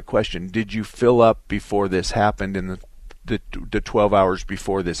one quick question: did you fill up before this happened? In the 12 hours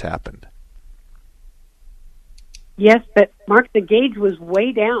before this happened? Yes, but Mark, the gauge was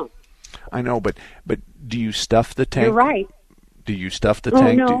way down. I know, but do you stuff the tank? You're right. Do you stuff the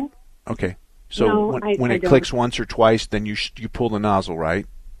tank? No. Okay. So when it clicks once or twice, then you pull the nozzle, right?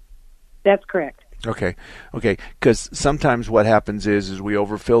 That's correct. Okay. Because sometimes what happens is we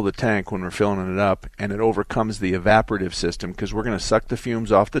overfill the tank when we're filling it up, and it overcomes the evaporative system because we're going to suck the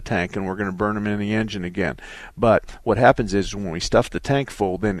fumes off the tank and we're going to burn them in the engine again. But what happens is when we stuff the tank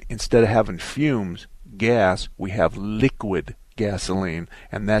full, then instead of having fumes, gas, we have liquid gasoline,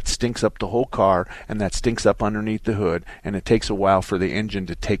 and that stinks up the whole car, and that stinks up underneath the hood, and it takes a while for the engine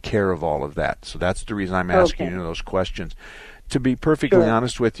to take care of all of that. So that's the reason I'm asking you those questions. To be perfectly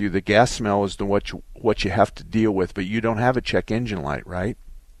honest with you, the gas smell is what you have to deal with, but you don't have a check engine light, right?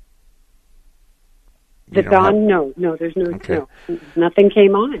 The dawn? No, there's no. Okay. No, nothing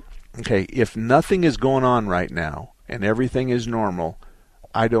came on. Okay, if nothing is going on right now and everything is normal,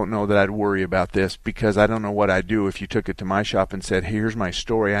 I don't know that I'd worry about this, because I don't know what I'd do if you took it to my shop and said, here's my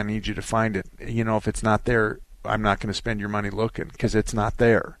story, I need you to find it. You know, if it's not there, I'm not going to spend your money looking, because it's not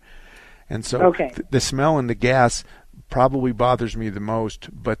there. And so the smell and the gas probably bothers me the most,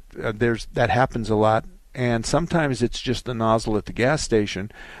 but that happens a lot. And sometimes it's just the nozzle at the gas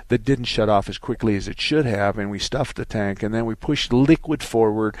station that didn't shut off as quickly as it should have, and we stuffed the tank, and then we pushed liquid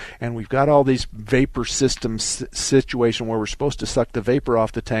forward, and we've got all these vapor system situation where we're supposed to suck the vapor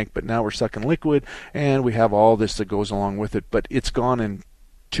off the tank, but now we're sucking liquid, and we have all this that goes along with it. But it's gone in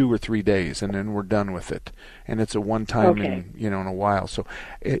 2 or 3 days, and then we're done with it. And it's a one-time in a while. So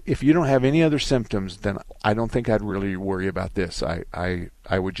if you don't have any other symptoms, then I don't think I'd really worry about this. I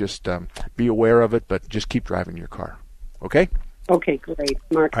would just be aware of it, but just keep driving your car. Okay? Okay, great.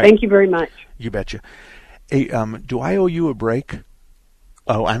 Mark, thank you very much. You betcha. Hey, do I owe you a break?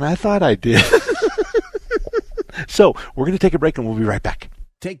 Oh, and I thought I did. So we're going to take a break, and we'll be right back.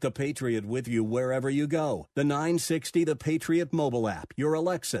 Take the Patriot with you wherever you go. The 960 The Patriot mobile app, your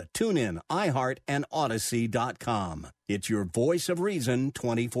Alexa, TuneIn, iHeart, and Odyssey.com. It's your voice of reason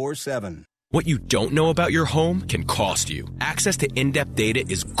 24/7. What you don't know about your home can cost you. Access to in-depth data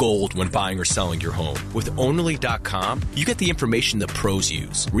is gold when buying or selling your home. With Ownrily.com, you get the information the pros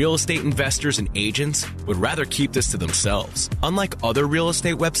use. Real estate investors and agents would rather keep this to themselves. Unlike other real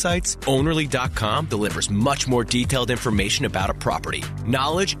estate websites, Ownrily.com delivers much more detailed information about a property.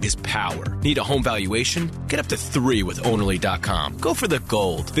 Knowledge is power. Need a home valuation? Get up to 3 with Ownrily.com. Go for the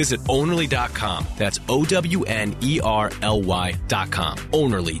gold. Visit Ownrily.com. That's Ownrly.com.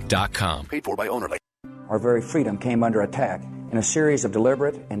 Ownrily.com. For by Ownrily. Our very freedom came under attack in a series of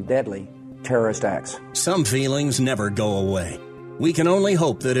deliberate and deadly terrorist acts. Some feelings never go away. We can only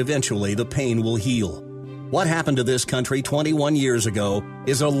hope that eventually the pain will heal. What happened to this country 21 years ago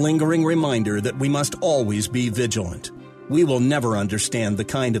is a lingering reminder that we must always be vigilant. We will never understand the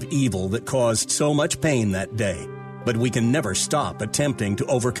kind of evil that caused so much pain that day, but we can never stop attempting to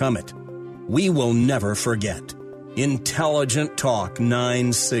overcome it. We will never forget. Intelligent Talk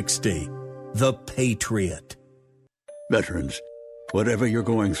 960. The Patriot. Veterans, whatever you're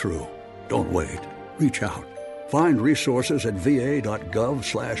going through, don't wait. Reach out. Find resources at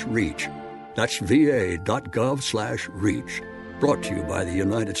va.gov/reach. That's va.gov/reach. Brought to you by the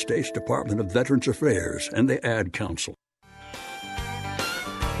United States Department of Veterans Affairs and the Ad Council.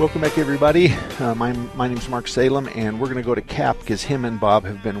 Welcome back, everybody. My name's Mark Salem, and we're going to go to Cap because him and Bob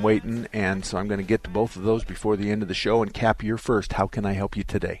have been waiting, and so I'm going to get to both of those before the end of the show. And Cap, you're first. How can I help you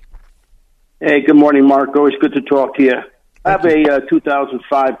today? Hey, good morning, Mark. Always good to talk to you. I have a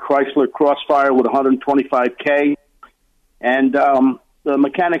 2005 Chrysler Crossfire with 125K, and the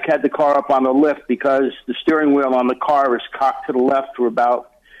mechanic had the car up on the lift because the steering wheel on the car is cocked to the left for about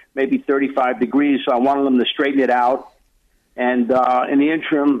maybe 35 degrees, so I wanted him to straighten it out. And in the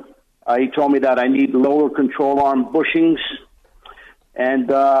interim, he told me that I need lower control arm bushings,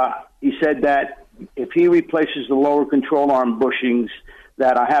 and he said that if he replaces the lower control arm bushings,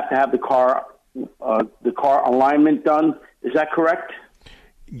 that I have to have the car alignment done. Is that correct?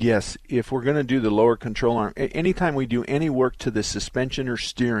 Yes. If we're going to do the lower control arm, anytime we do any work to the suspension or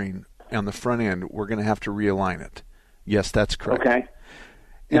steering on the front end, we're going to have to realign it. Yes, that's correct. Okay.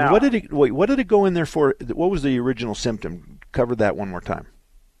 And now, what did it go in there for? What was the original symptom? Cover that one more time.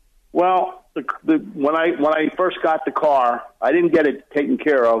 Well, when I first got the car, I didn't get it taken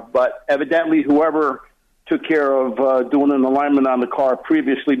care of, but evidently whoever took care of doing an alignment on the car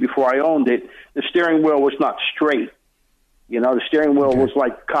previously before I owned it, the steering wheel was not straight. You know, the steering wheel was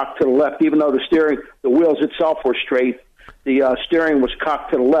like cocked to the left, even though the wheels itself were straight. The steering was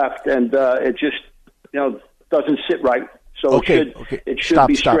cocked to the left, and it just, doesn't sit right. So it should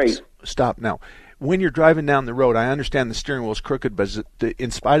be straight. Stop now. When you're driving down the road, I understand the steering wheel is crooked, but in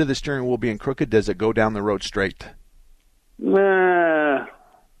spite of the steering wheel being crooked, does it go down the road straight?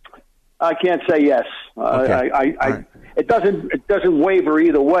 I can't say yes. Okay. It doesn't waver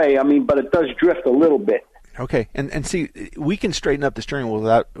either way. I mean, but it does drift a little bit. Okay, and see, we can straighten up the steering wheel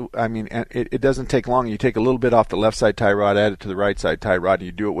without, it doesn't take long. You take a little bit off the left side tie rod, add it to the right side tie rod, and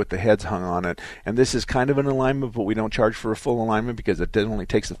you do it with the heads hung on it. And this is kind of an alignment, but we don't charge for a full alignment because it only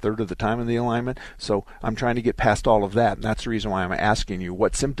takes a third of the time in the alignment. So I'm trying to get past all of that, and that's the reason why I'm asking you,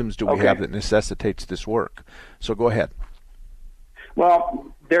 what symptoms do we have that necessitates this work? So go ahead. Well,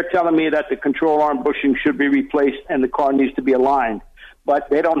 they're telling me that the control arm bushing should be replaced and the car needs to be aligned.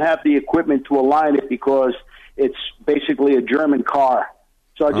 But they don't have the equipment to align it because it's basically a German car.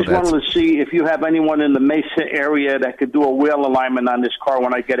 So I just wanted to see if you have anyone in the Mesa area that could do a wheel alignment on this car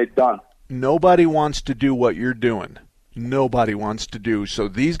when I get it done. Nobody wants to do what you're doing. Nobody wants to do. So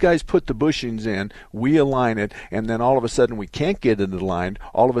these guys put the bushings in, we align it, and then all of a sudden we can't get it aligned.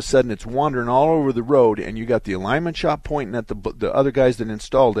 All of a sudden it's wandering all over the road, and you got the alignment shop pointing at the other guys that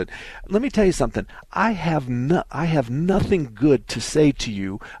installed it. Let me tell you something. I have nothing good to say to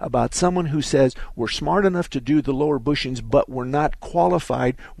you about someone who says we're smart enough to do the lower bushings, but we're not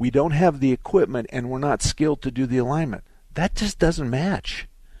qualified, we don't have the equipment, and we're not skilled to do the alignment. That just doesn't match.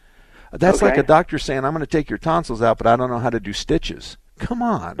 That's like a doctor saying, I'm going to take your tonsils out, but I don't know how to do stitches. Come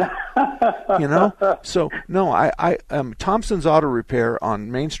on. You know? So, no, Thompson's Auto Repair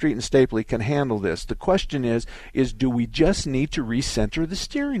on Main Street and Stapley can handle this. The question is do we just need to recenter the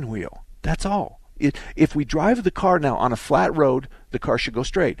steering wheel? That's all. If we drive the car now on a flat road, the car should go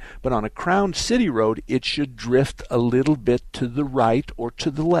straight. But on a crowned city road, it should drift a little bit to the right or to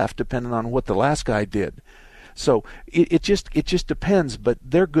the left, depending on what the last guy did. So it just depends, but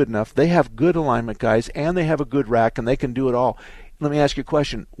they're good enough. They have good alignment guys, and they have a good rack, and they can do it all. Let me ask you a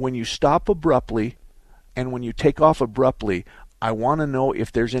question. When you stop abruptly and when you take off abruptly, I want to know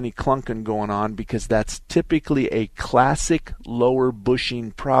if there's any clunking going on, because that's typically a classic lower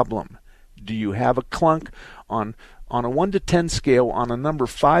bushing problem. Do you have a clunk on a 1 to 10 scale on a number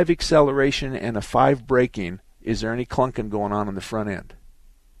 5 acceleration and a 5 braking? Is there any clunking going on the front end?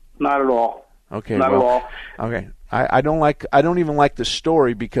 Not at all. Okay, not at all. Okay, I don't even like the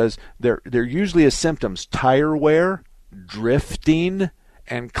story, because they're usually as symptoms: tire wear, drifting,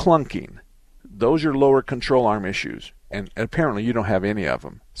 and clunking. Those are lower control arm issues, and apparently you don't have any of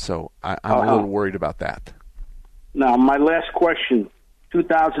them. So I'm a little worried about that. Now, my last question: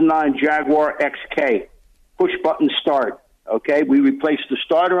 2009 Jaguar XK, push button start. Okay, we replaced the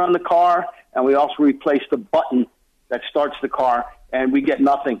starter on the car, and we also replaced the button that starts the car, and we get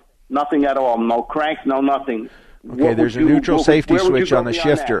nothing. Nothing at all. No crank, no nothing. Okay, there's a neutral safety switch on the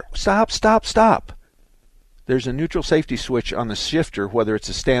shifter. Stop. There's a neutral safety switch on the shifter, whether it's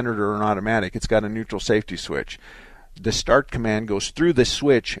a standard or an automatic. It's got a neutral safety switch. The start command goes through the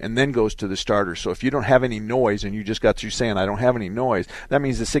switch and then goes to the starter. So if you don't have any noise, and you just got through saying I don't have any noise, that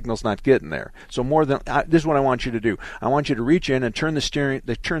means the signal's not getting there. So this is what I want you to do. I want you to reach in and turn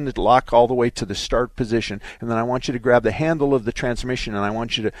the lock all the way to the start position, and then I want you to grab the handle of the transmission, and I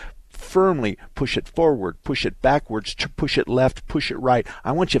want you to firmly push it forward, push it backwards, push it left, push it right.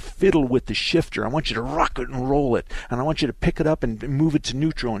 I want you to fiddle with the shifter. I want you to rock it and roll it. And I want you to pick it up and move it to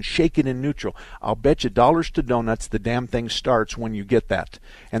neutral and shake it in neutral. I'll bet you dollars to donuts the damn thing starts when you get that.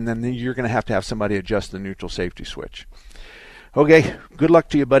 And then you're going to have somebody adjust the neutral safety switch. Okay, good luck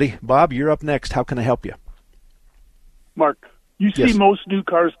to you, buddy. Bob, you're up next. How can I help you? Mark, you see most new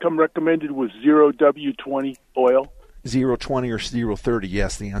cars come recommended with 0 W20 oil? 0.20 or 0.30,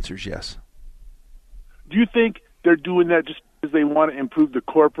 yes, the answer is yes. Do you think they're doing that just because they want to improve the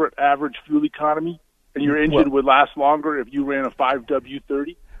corporate average fuel economy, and your engine would last longer if you ran a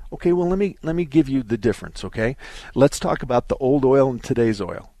 5W30? Okay, well, let me give you the difference, okay? Let's talk about the old oil and today's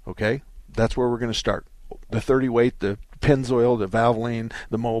oil, okay? That's where we're going to start. The 30 weight, the Pennzoil, the Valvoline,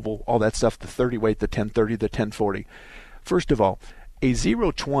 the Mobil, all that stuff, the 30 weight, the 1030, the 1040. First of all, a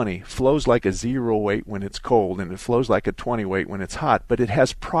 0.20 flows like a 0 weight when it's cold, and it flows like a 20 weight when it's hot, but it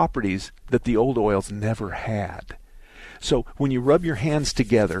has properties that the old oils never had. So when you rub your hands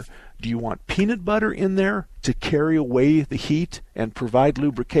together, do you want peanut butter in there to carry away the heat and provide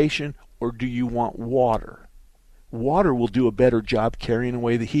lubrication, or do you want water? Water will do a better job carrying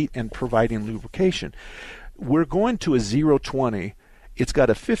away the heat and providing lubrication. We're going to a 0.20. It's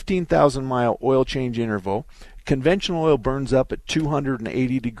got a 15,000-mile oil change interval. Conventional oil burns up at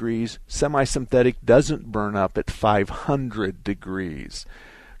 280 degrees. Semi-synthetic doesn't burn up at 500 degrees.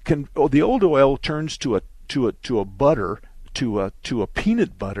 The old oil turns to a butter, to a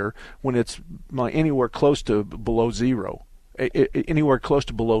peanut butter when it's anywhere close to below zero, anywhere close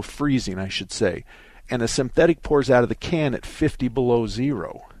to below freezing, I should say. And a synthetic pours out of the can at 50 below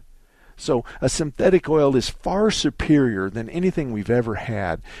zero. So a synthetic oil is far superior than anything we've ever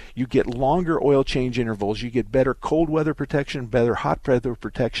had. You get longer oil change intervals, you get better cold weather protection, better hot weather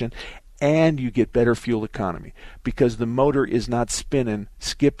protection, and you get better fuel economy because the motor is not spinning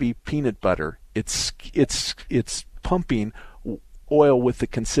Skippy peanut butter. It's pumping oil with the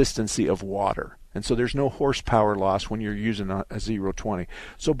consistency of water. And so there's no horsepower loss when you're using a 0.20.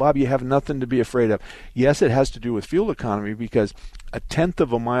 So, Bob, you have nothing to be afraid of. Yes, it has to do with fuel economy because 1/10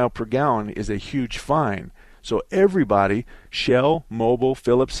 of a mile per gallon is a huge fine. So everybody, Shell, Mobil,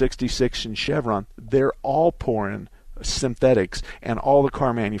 Phillips 66, and Chevron, they're all pouring synthetics, and all the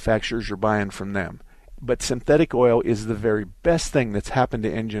car manufacturers are buying from them. But synthetic oil is the very best thing that's happened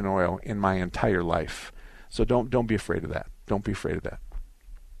to engine oil in my entire life. So don't be afraid of that. Don't be afraid of that.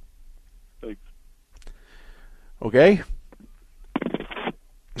 Thanks. Okay?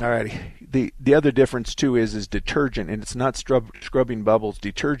 Alrighty. The other difference too is detergent, and it's not scrubbing bubbles.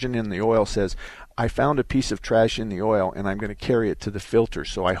 Detergent in the oil says, I found a piece of trash in the oil and I'm going to carry it to the filter.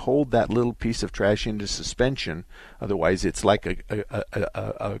 So I hold that little piece of trash into suspension. Otherwise, it's like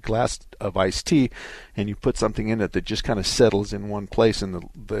a glass of iced tea, and you put something in it that just kind of settles in one place in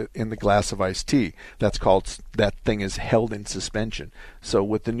the glass of iced tea. That thing is held in suspension. So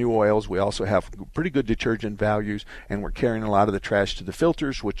with the new oils, we also have pretty good detergent values, and we're carrying a lot of the trash to the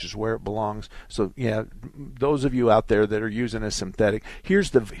filters, which is where it belongs. So yeah, those of you out there that are using a synthetic,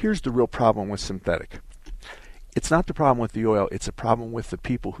 here's the real problem with synthetic. It's not the problem with the oil, it's a problem with the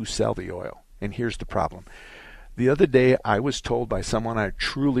people who sell the oil. And here's the problem. The other day I was told by someone I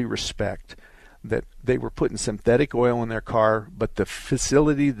truly respect that they were putting synthetic oil in their car, but the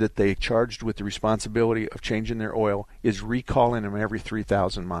facility that they charged with the responsibility of changing their oil is recalling them every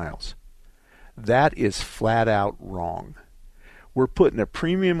 3,000 miles. That is flat out wrong. We're putting a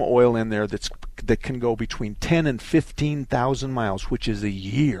premium oil in there that can go between 10 and 15,000 miles, which is a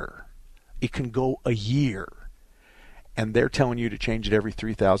year. It can go a year. And they're telling you to change it every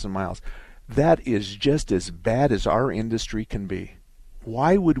 3,000 miles. That is just as bad as our industry can be.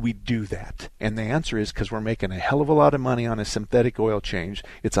 Why would we do that? And the answer is because we're making a hell of a lot of money on a synthetic oil change.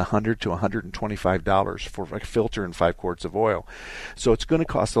 It's $100 to $125 for a filter and 5 quarts of oil. So it's going to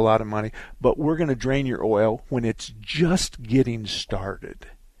cost a lot of money, but we're going to drain your oil when it's just getting started.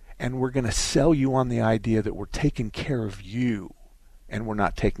 And we're going to sell you on the idea that we're taking care of you and we're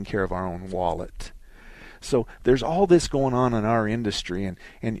not taking care of our own wallet. So there's all this going on in our industry,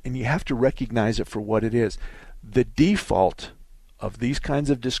 and you have to recognize it for what it is. The default of these kinds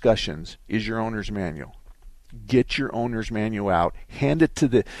of discussions is your owner's manual. Get your owner's manual out, hand it to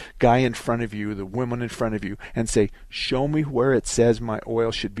the guy in front of you, the woman in front of you, and say, show me where it says my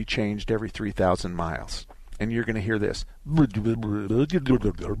oil should be changed every 3,000 miles. And you're going to hear this. That's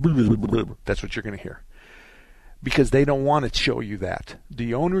what you're going to hear. Because they don't want to show you that.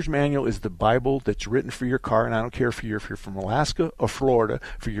 The owner's manual is the Bible that's written for your car, and I don't care if you're from Alaska or Florida,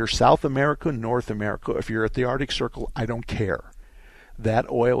 for your South America, North America, if you're at the Arctic Circle, I don't care. That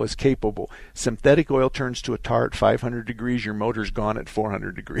oil is capable. Synthetic oil turns to a tar at 500 degrees, your motor's gone at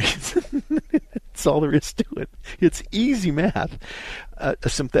 400 degrees. That's all there is to it. It's easy math. A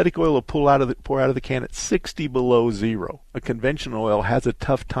synthetic oil will pour out of the can at 60 below zero. A conventional oil has a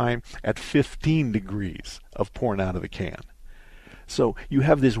tough time at 15 degrees of pouring out of the can. So you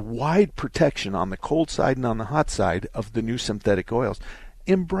have this wide protection on the cold side and on the hot side of the new synthetic oils.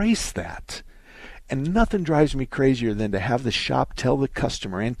 Embrace that. And nothing drives me crazier than to have the shop tell the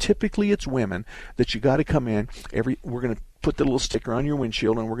customer, and typically it's women, that you got to come in we're going to put the little sticker on your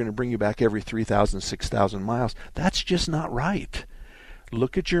windshield and we're going to bring you back every 3,000, 6,000 miles. That's just not right.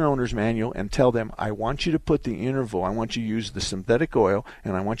 Look at your owner's manual and tell them, I want you to put the interval, I want you to use the synthetic oil,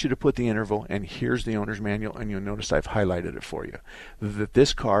 and I want you to put the interval, and here's the owner's manual, and you'll notice I've highlighted it for you. That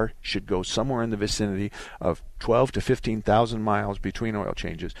this car should go somewhere in the vicinity of 12 to 15,000 miles between oil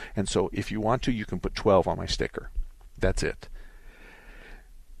changes, and so if you want to, you can put 12 on my sticker. That's it.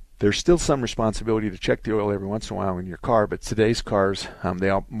 There's still some responsibility to check the oil every once in a while in your car, but today's cars,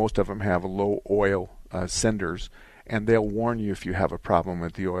 most of them have low oil senders, and they'll warn you if you have a problem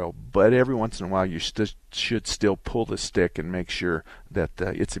with the oil. But every once in a while, you should still pull the stick and make sure that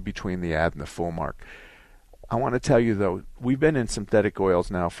it's between the ad and the full mark. I want to tell you, though, we've been in synthetic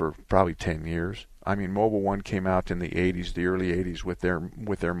oils now for probably 10 years. I mean, Mobil 1 came out in the 80s, the early 80s, with their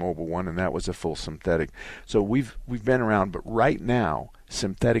Mobil 1, and that was a full synthetic. So we've been around, but right now,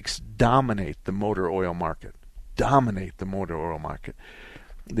 synthetics dominate the motor oil market.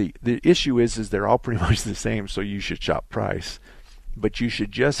 The issue is they're all pretty much the same, so you should shop price. But you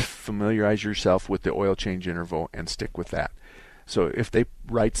should just familiarize yourself with the oil change interval and stick with that. So if they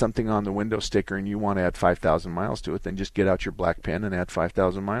write something on the window sticker and you want to add 5,000 miles to it, then just get out your black pen and add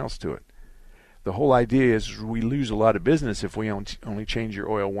 5,000 miles to it. The whole idea is we lose a lot of business if we only change your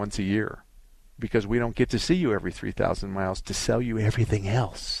oil once a year, because we don't get to see you every 3,000 miles to sell you everything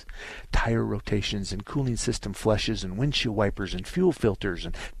else. Tire rotations and cooling system flushes and windshield wipers and fuel filters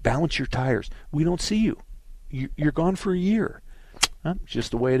and balance your tires. We don't see you. You're gone for a year. It's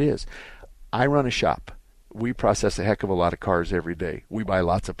just the way it is. I run a shop. We process a heck of a lot of cars every day. We buy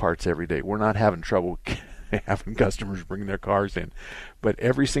lots of parts every day. We're not having trouble having customers bring their cars in. But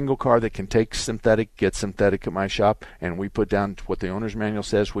every single car that can take synthetic gets synthetic at my shop, and we put down what the owner's manual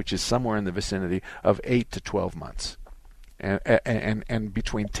says, which is somewhere in the vicinity of 8 to 12 months and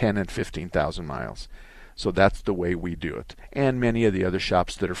between 10 and 15,000 miles. So that's the way we do it. And many of the other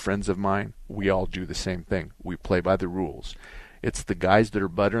shops that are friends of mine, we all do the same thing. We play by the rules. It's the guys that are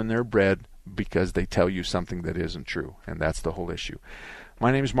buttering their bread because they tell you something that isn't true, and that's the whole issue.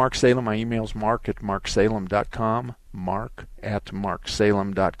 My name is Mark Salem. My email's mark@marksalem.com,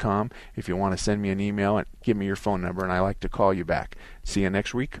 mark@marksalem.com. If you want to send me an email, and give me your phone number, and I like to call you back. See you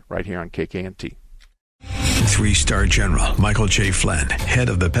next week right here on KKNT. 3-star General Michael J. Flynn, head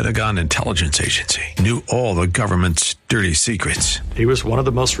of the Pentagon Intelligence Agency, knew all the government's dirty secrets. He was one of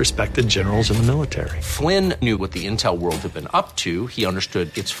the most respected generals in the military. Flynn knew what the intel world had been up to. He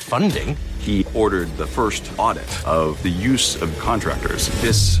understood its funding. He ordered the first audit of the use of contractors.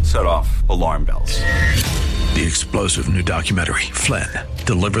 This set off alarm bells. The explosive new documentary, Flynn,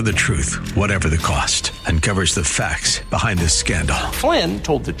 Deliver the Truth, Whatever the Cost, uncovers the facts behind this scandal. Flynn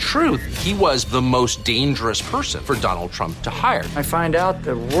told the truth. He was the most dangerous person for Donald Trump to hire. I find out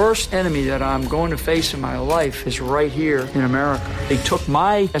the worst enemy that I'm going to face in my life is right here in America. They took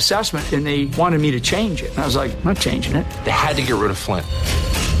my assessment and they wanted me to change it. And I was like, I'm not changing it. They had to get rid of Flynn.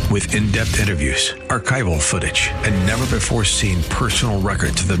 With in-depth interviews, archival footage, and never-before-seen personal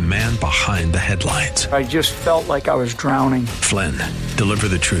records of the man behind the headlines. I just felt like I was drowning. Flynn, Deliver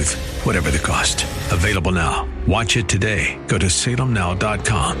the Truth, Whatever the Cost. Available now. Watch it today. Go to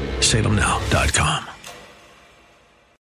salemnow.com. salemnow.com.